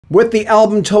With the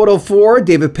album Total 4,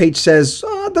 David Paich says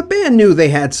the band knew they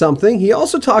had something. He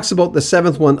also talks about the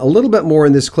 7th one a little bit more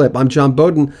in this clip. I'm John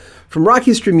Beaudin from Rock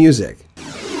History Music.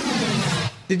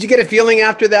 Did you get a feeling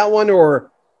after that one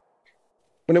or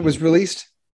when it was released?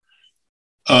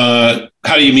 How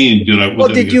do you mean?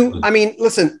 Did you? I mean,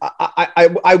 listen,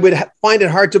 I would find it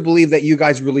hard to believe that you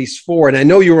guys released 4, and I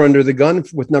know you were under the gun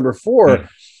with number 4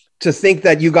 to think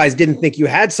that you guys didn't think you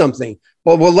had something.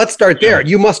 Well, let's start there.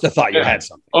 You must have thought you had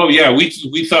something. Oh yeah, we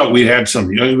thought we had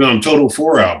something on Total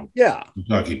 4 album. Yeah,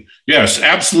 Kentucky. Yes,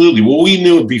 absolutely. Well, we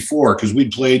knew it before because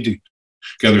we'd played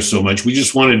together so much. We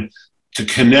just wanted to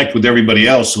connect with everybody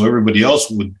else, so everybody else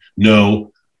would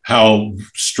know how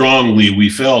strongly we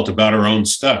felt about our own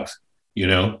stuff.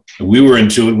 And we were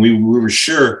into it. And we were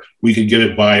sure we could get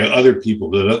it by other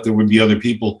people. That there would be other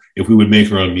people if we would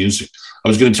make our own music. I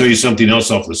was going to tell you something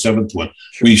else off the 7th one.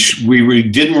 Sure. We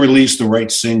didn't release the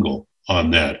right single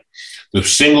on that. The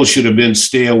single should have been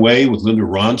Stay Away with Linda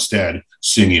Ronstadt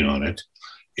singing on it.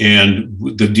 And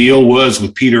the deal was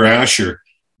with Peter Asher,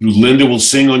 Linda will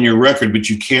sing on your record, but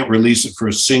you can't release it for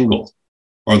a single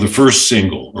or the first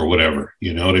single or whatever.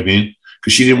 You know what I mean?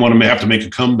 Because she didn't want to have to make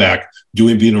a comeback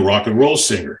being a rock and roll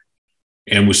singer.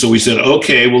 And so we said,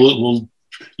 okay, we'll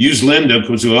use Linda,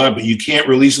 but you can't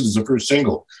release it as the first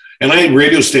single. And I had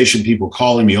radio station people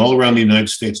calling me all around the United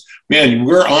States. Man,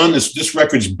 we're on this. This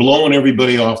record's blowing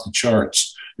everybody off the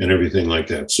charts and everything like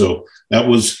that. So that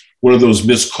was one of those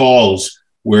missed calls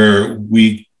where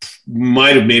we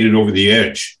might have made it over the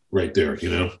edge right there,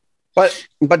 But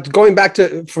going back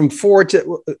from 4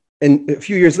 to and a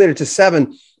few years later to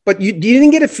 7, but you didn't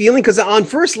get a feeling, because on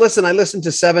first listen, I listened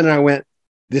to 7 and I went,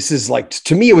 this is like,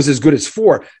 to me, it was as good as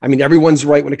 4. I mean, everyone's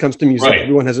right when it comes to music. Right.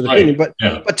 Everyone has an opinion,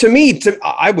 but to me,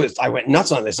 I went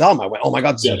nuts on this album. I went, oh my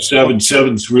God. Yeah,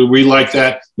 7's we like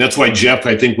that. That's why Jeff,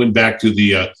 I think, went back to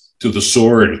the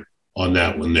Sword on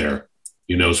that one there,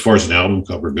 as far as an album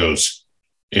cover goes.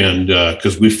 And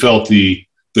because we felt the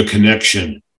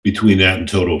connection between that and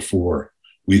Total 4.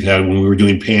 We had, when we were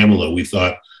doing Pamela, we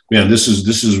thought, man, this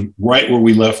is right where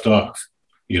we left off,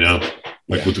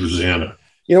 with Rosanna.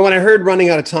 When I heard Running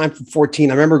Out of Time from 14,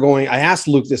 I remember I asked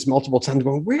Luke this multiple times,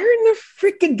 going, where do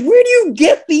you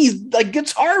get these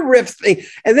guitar riff thing?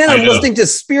 And then I'm listening to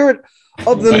Spirit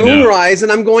of the Moonrise,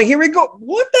 and I'm going, here we go.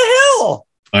 What the hell?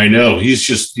 I know. He's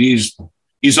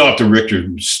off the Richter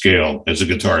scale as a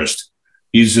guitarist.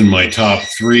 He's in my top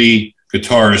 3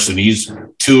 guitarists, and he's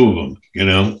 2 of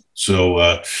them,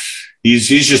 So he's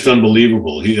just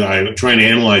unbelievable. I'm trying to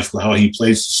analyze how he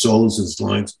plays the solos and his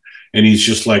lines. And he's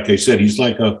just, like I said, he's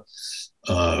like a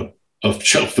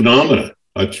phenomena,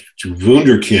 a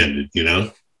wunderkind,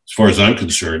 as far as I'm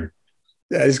concerned.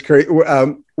 That is great.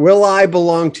 Will I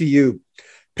Belong to You?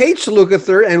 Paich,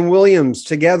 Lukather, and Williams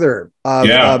together.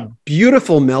 A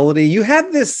beautiful melody. You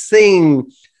have this thing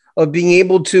of being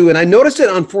able to, and I noticed it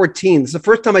on 14. It's the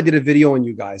first time I did a video on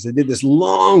you guys. I did this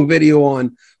long video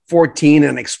on 14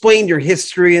 and explained your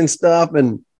history and stuff.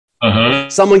 And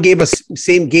someone gave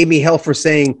me hell for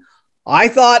saying, I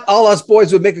thought All Us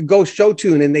Boys would make a Ghost show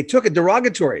tune, and they took it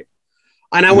derogatory.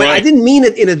 And I went, I didn't mean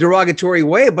it in a derogatory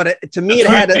way, but to me,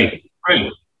 had a.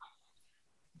 Right.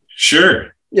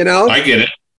 Sure. I get it.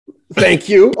 Thank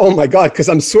you. Oh my God, because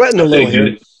I'm sweating a little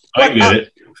here. I get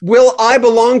it. Will I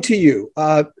Belong to You?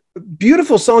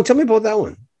 Beautiful song. Tell me about that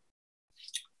one.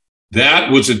 That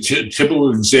was a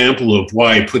typical example of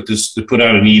why I put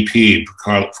out an EP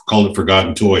called it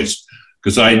Forgotten Toys,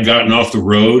 because I had gotten off the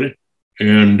road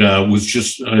and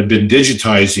I'd been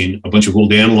digitizing a bunch of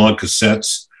old analog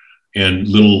cassettes and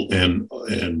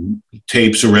and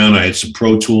tapes around. I had some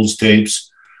Pro Tools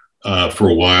tapes for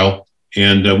a while,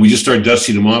 and we just started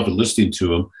dusting them off and listening to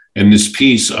them. And this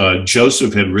piece,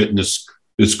 Joseph had written this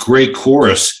great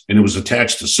chorus, and it was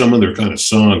attached to some other kind of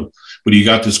song, but he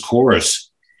got this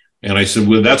chorus. And I said,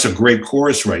 well, that's a great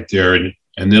chorus right there.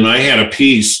 And then I had a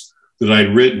piece that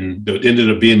I'd written that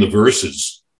ended up being the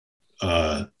verses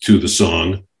to the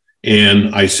song.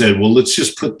 And I said, well, let's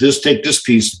just take this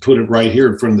piece and put it right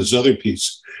here in front of this other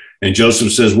piece. And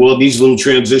Joseph says, well, it needs a little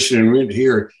transition right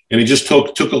here. And it just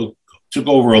took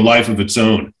over a life of its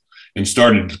own and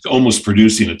started almost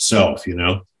producing itself,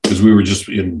 because we were just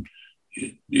came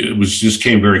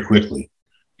very quickly.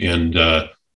 And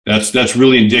that's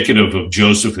really indicative of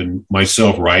Joseph and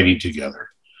myself writing together.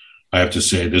 I have to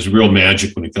say, there's real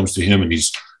magic when it comes to him, and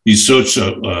he's such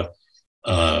a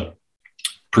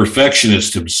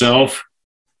perfectionist himself,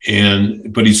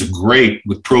 but he's a great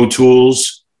with Pro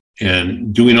Tools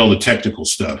and doing all the technical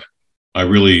stuff. I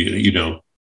really,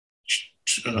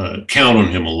 count on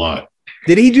him a lot.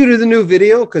 Did he do the new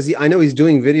video? Because I know he's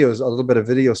doing videos, a little bit of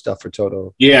video stuff for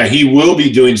Toto. Yeah, he will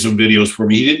be doing some videos for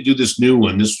me. He didn't do this new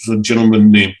one. This was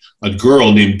a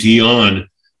girl named Dion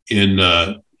in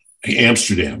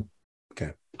Amsterdam.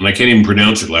 Okay. And I can't even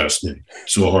pronounce her last name.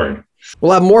 So hard.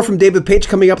 We'll have more from David Paich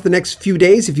coming up the next few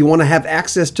days. If you want to have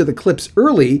access to the clips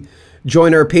early,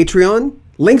 join our Patreon.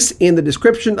 Links in the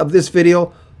description of this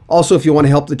video. Also, if you want to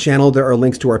help the channel, there are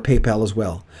links to our PayPal as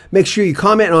well. Make sure you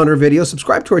comment on our videos,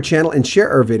 subscribe to our channel, and share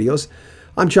our videos.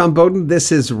 I'm John Beaudin.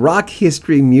 This is Rock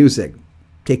History Music.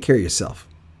 Take care of yourself.